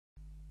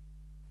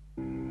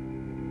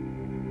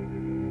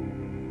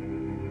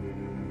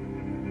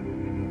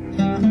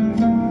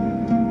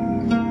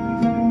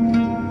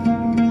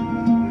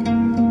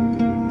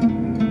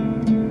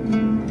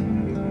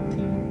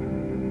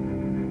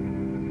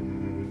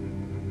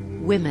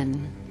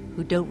Women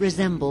who don't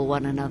resemble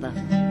one another.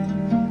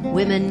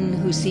 Women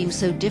who seem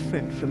so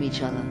different from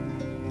each other.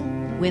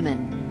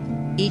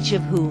 Women, each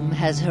of whom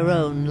has her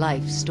own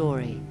life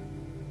story.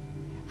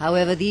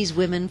 However, these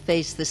women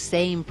face the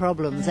same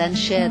problems and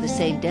share the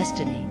same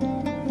destiny,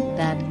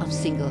 that of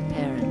single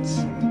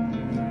parents.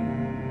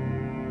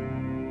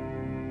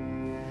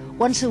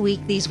 Once a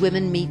week, these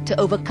women meet to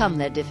overcome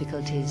their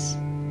difficulties.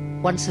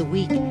 Once a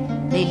week,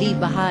 they leave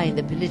behind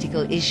the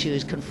political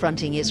issues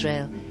confronting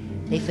Israel.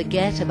 They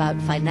forget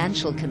about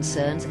financial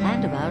concerns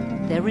and about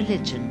their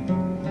religion.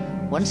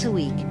 Once a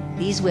week,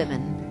 these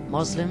women,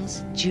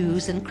 Muslims,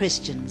 Jews and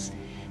Christians,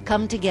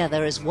 come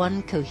together as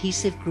one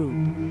cohesive group,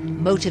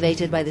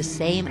 motivated by the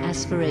same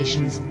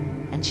aspirations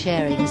and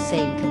sharing the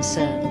same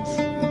concerns.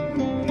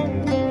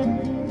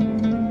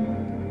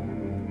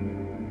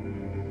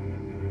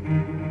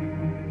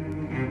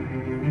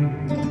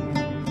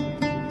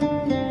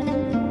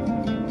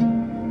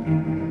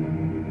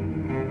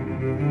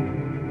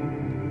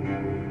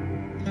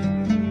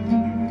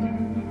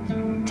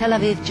 Tel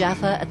Aviv,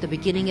 Jaffa at the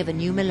beginning of a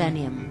new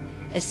millennium,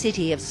 a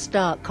city of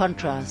stark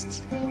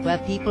contrasts where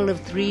people of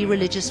three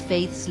religious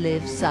faiths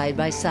live side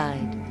by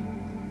side.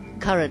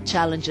 Current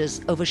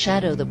challenges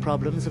overshadow the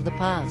problems of the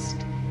past.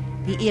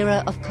 The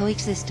era of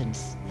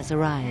coexistence has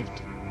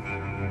arrived.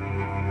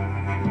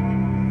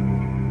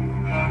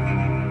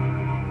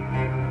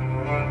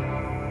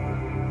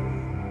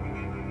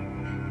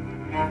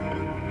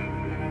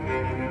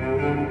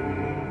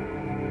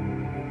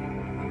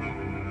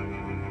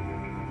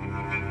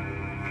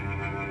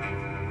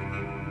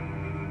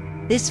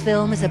 This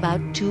film is about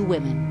two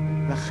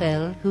women,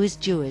 Rachel, who is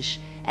Jewish,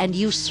 and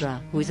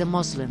Yusra, who is a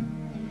Muslim.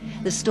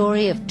 The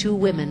story of two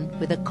women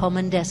with a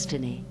common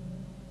destiny.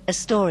 A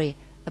story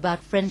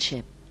about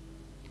friendship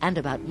and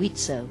about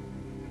WIZO.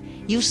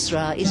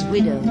 Yusra is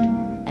widowed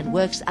and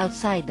works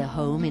outside the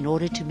home in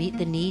order to meet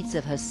the needs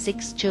of her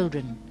 6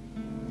 children.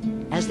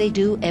 As they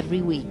do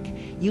every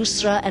week,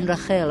 Yusra and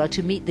Rachel are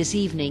to meet this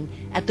evening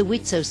at the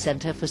WIZO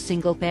Center for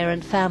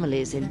Single-Parent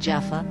Families in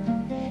Jaffa,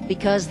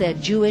 because their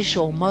Jewish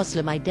or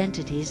Muslim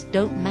identities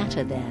don't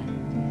matter there.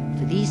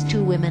 For these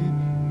two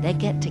women, their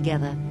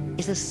get-together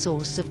is a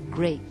source of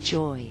great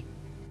joy.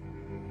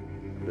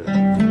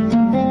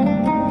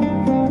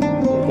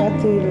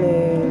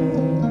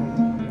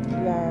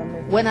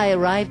 When I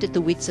arrived at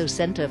the WIZO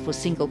Center for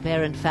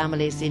Single-Parent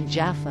Families in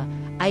Jaffa,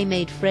 I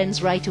made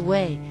friends right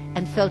away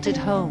and felt at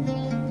home.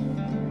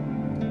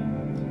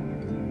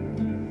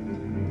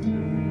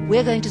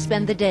 We're going to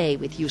spend the day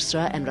with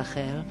Yusra and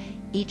Rachel,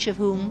 each of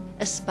whom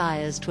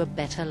aspires to a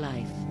better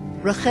life.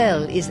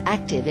 Rachel is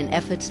active in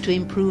efforts to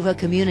improve her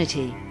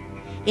community.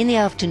 In the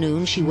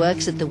afternoon, she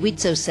works at the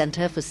WIZO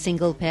Center for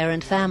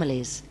Single-Parent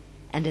Families,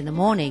 and in the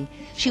morning,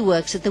 she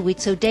works at the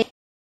WIZO Day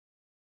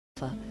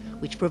Center,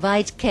 which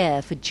provides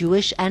care for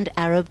Jewish and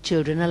Arab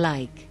children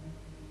alike.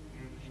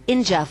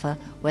 In Jaffa,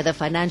 where the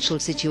financial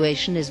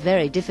situation is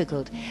very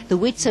difficult, the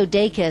WIZO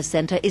Daycare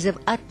Center is of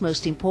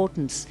utmost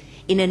importance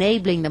in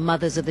enabling the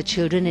mothers of the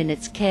children in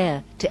its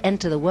care to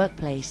enter the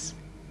workplace.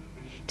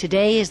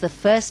 Today is the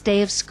first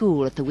day of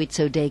school at the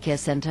WIZO Daycare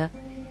Center,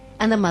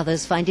 and the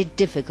mothers find it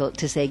difficult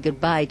to say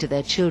goodbye to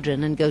their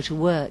children and go to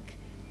work.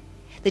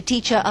 The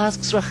teacher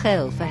asks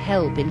Rachel for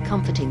help in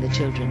comforting the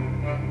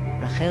children.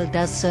 Rachel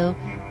does so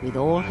with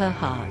all her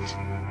heart.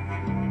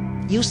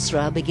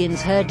 Yusra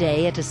begins her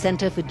day at a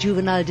center for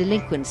juvenile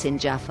delinquents in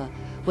Jaffa,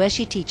 where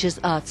she teaches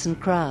arts and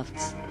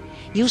crafts.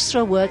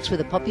 Yusra works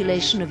with a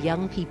population of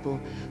young people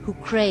who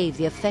crave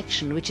the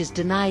affection which is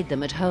denied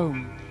them at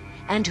home,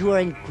 and who are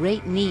in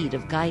great need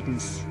of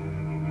guidance.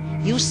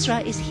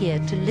 Yusra is here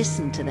to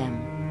listen to them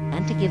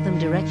and to give them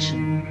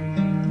direction.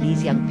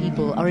 These young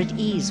people are at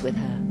ease with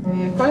her.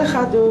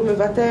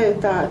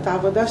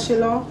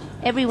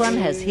 Everyone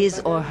has his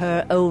or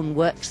her own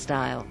work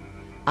style.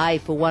 I,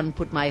 for one,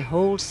 put my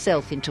whole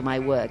self into my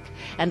work,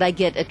 and I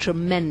get a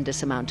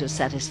tremendous amount of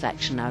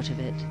satisfaction out of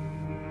it.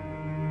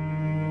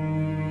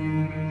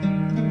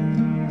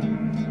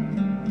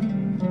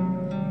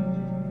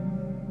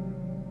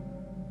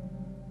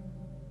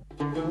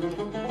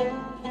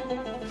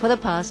 For the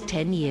past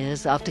 10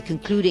 years, after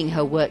concluding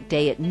her work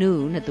day at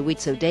noon at the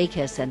WIZO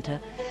Daycare Center,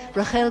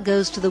 Rachel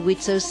goes to the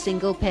WIZO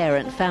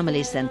Single-Parent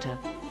Family Center,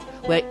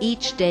 where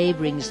each day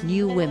brings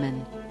new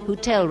women who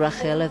tell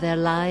Rachel of their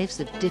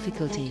lives of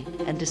difficulty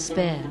and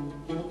despair.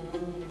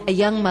 A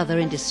young mother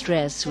in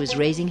distress who is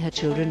raising her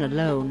children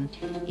alone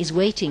is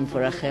waiting for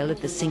Rachel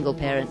at the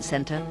Single-Parent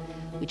Center,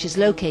 which is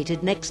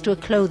located next to a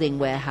clothing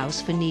warehouse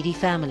for needy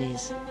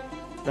families.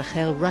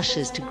 Rachel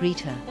rushes to greet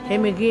her.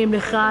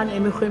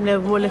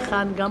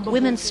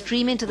 Women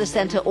stream into the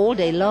center all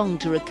day long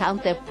to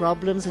recount their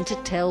problems and to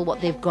tell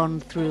what they've gone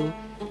through.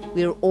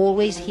 We are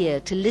always here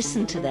to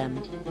listen to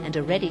them and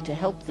are ready to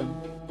help them.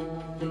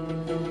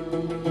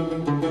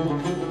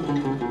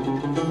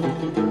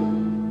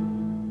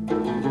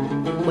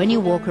 When you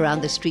walk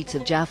around the streets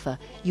of Jaffa,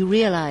 you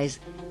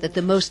realize that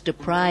the most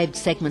deprived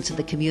segments of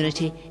the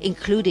community,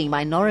 including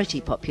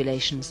minority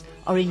populations,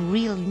 are in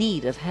real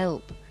need of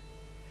help.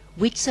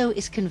 WIZO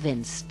is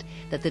convinced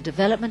that the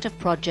development of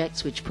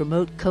projects which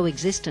promote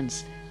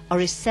coexistence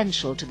are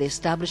essential to the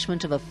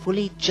establishment of a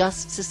fully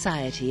just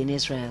society in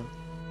Israel.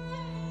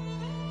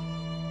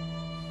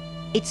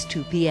 It's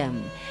 2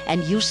 p.m.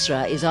 and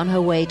Yusra is on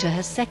her way to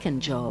her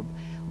second job,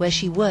 where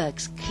she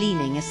works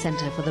cleaning a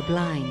center for the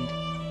blind.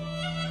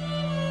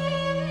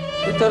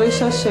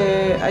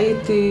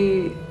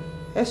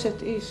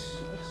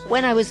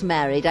 When I was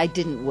married, I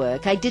didn't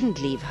work. I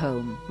didn't leave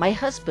home. My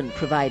husband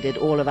provided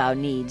all of our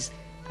needs.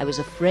 I was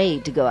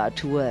afraid to go out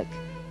to work.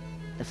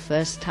 The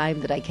first time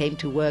that I came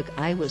to work,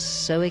 I was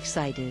so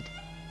excited.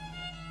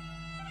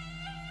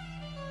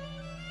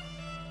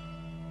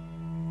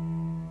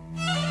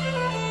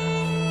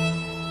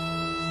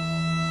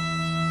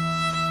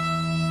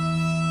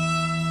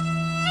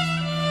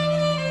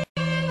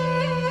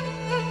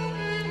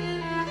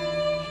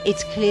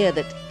 It's clear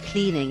that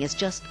cleaning is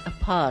just a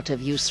part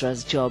of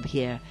Yusra's job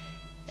here,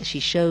 as she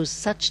shows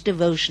such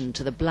devotion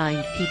to the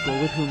blind people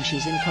with whom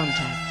she's in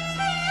contact.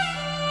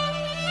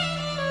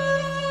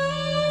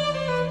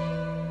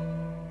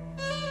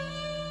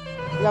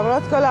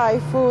 למרות כל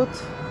העייפות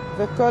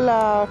וכל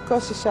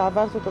הקושי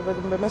שעברת אותו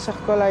במשך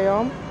כל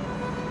היום,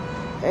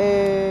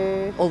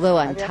 Although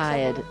I'm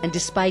tired, and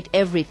despite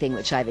everything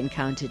which I've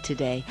encountered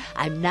today,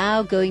 I'm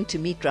now going to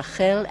meet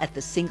Rachel at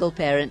the Single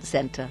Parent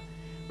Center.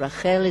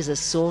 Rachel is a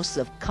source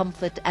of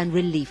comfort and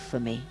relief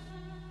for me.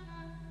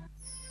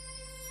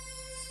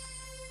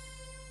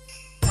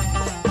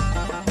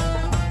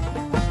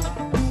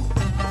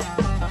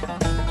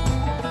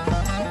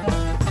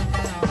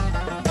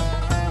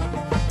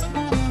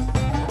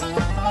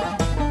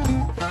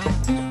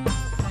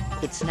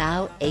 It's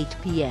now 8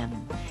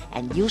 p.m.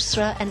 and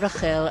Yusra and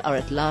Rachel are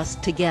at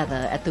last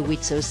together at the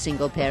WIZO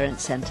Single Parent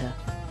Center.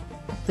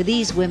 For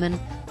these women,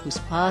 whose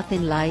path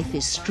in life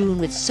is strewn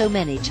with so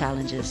many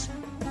challenges,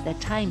 their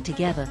time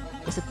together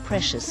is a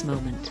precious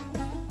moment.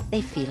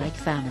 They feel like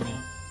family.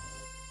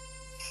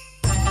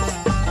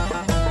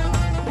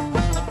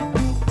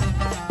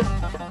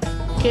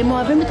 They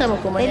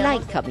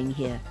like coming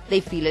here. They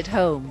feel at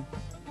home.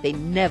 They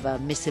never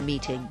miss a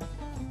meeting.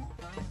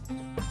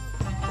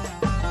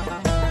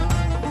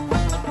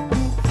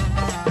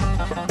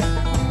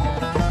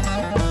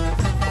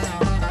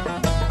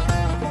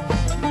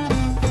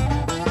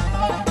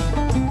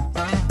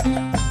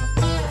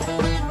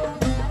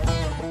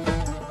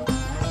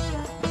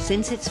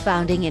 Since its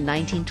founding in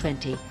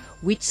 1920,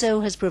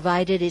 WIZO has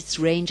provided its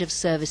range of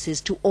services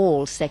to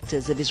all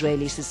sectors of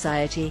Israeli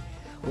society,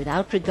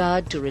 without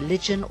regard to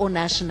religion or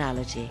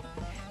nationality,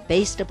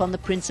 based upon the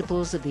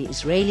principles of the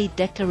Israeli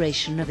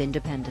Declaration of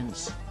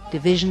Independence.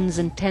 Divisions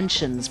and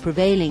tensions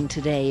prevailing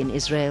today in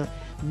Israel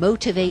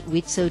motivate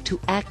WIZO to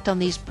act on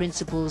these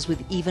principles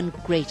with even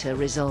greater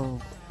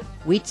resolve.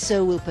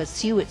 WIZO will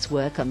pursue its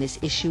work on this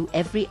issue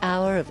every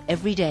hour of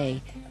every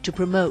day to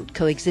promote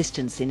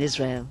coexistence in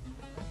Israel.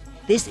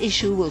 This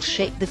issue will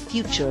shape the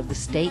future of the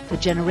state for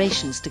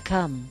generations to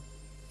come.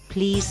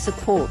 Please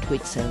support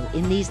WIZO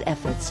in these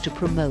efforts to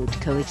promote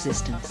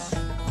coexistence.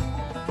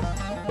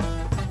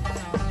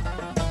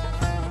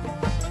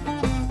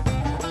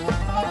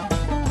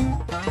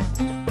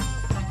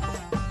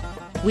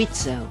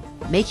 WIZO,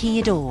 making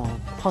it all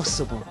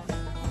possible.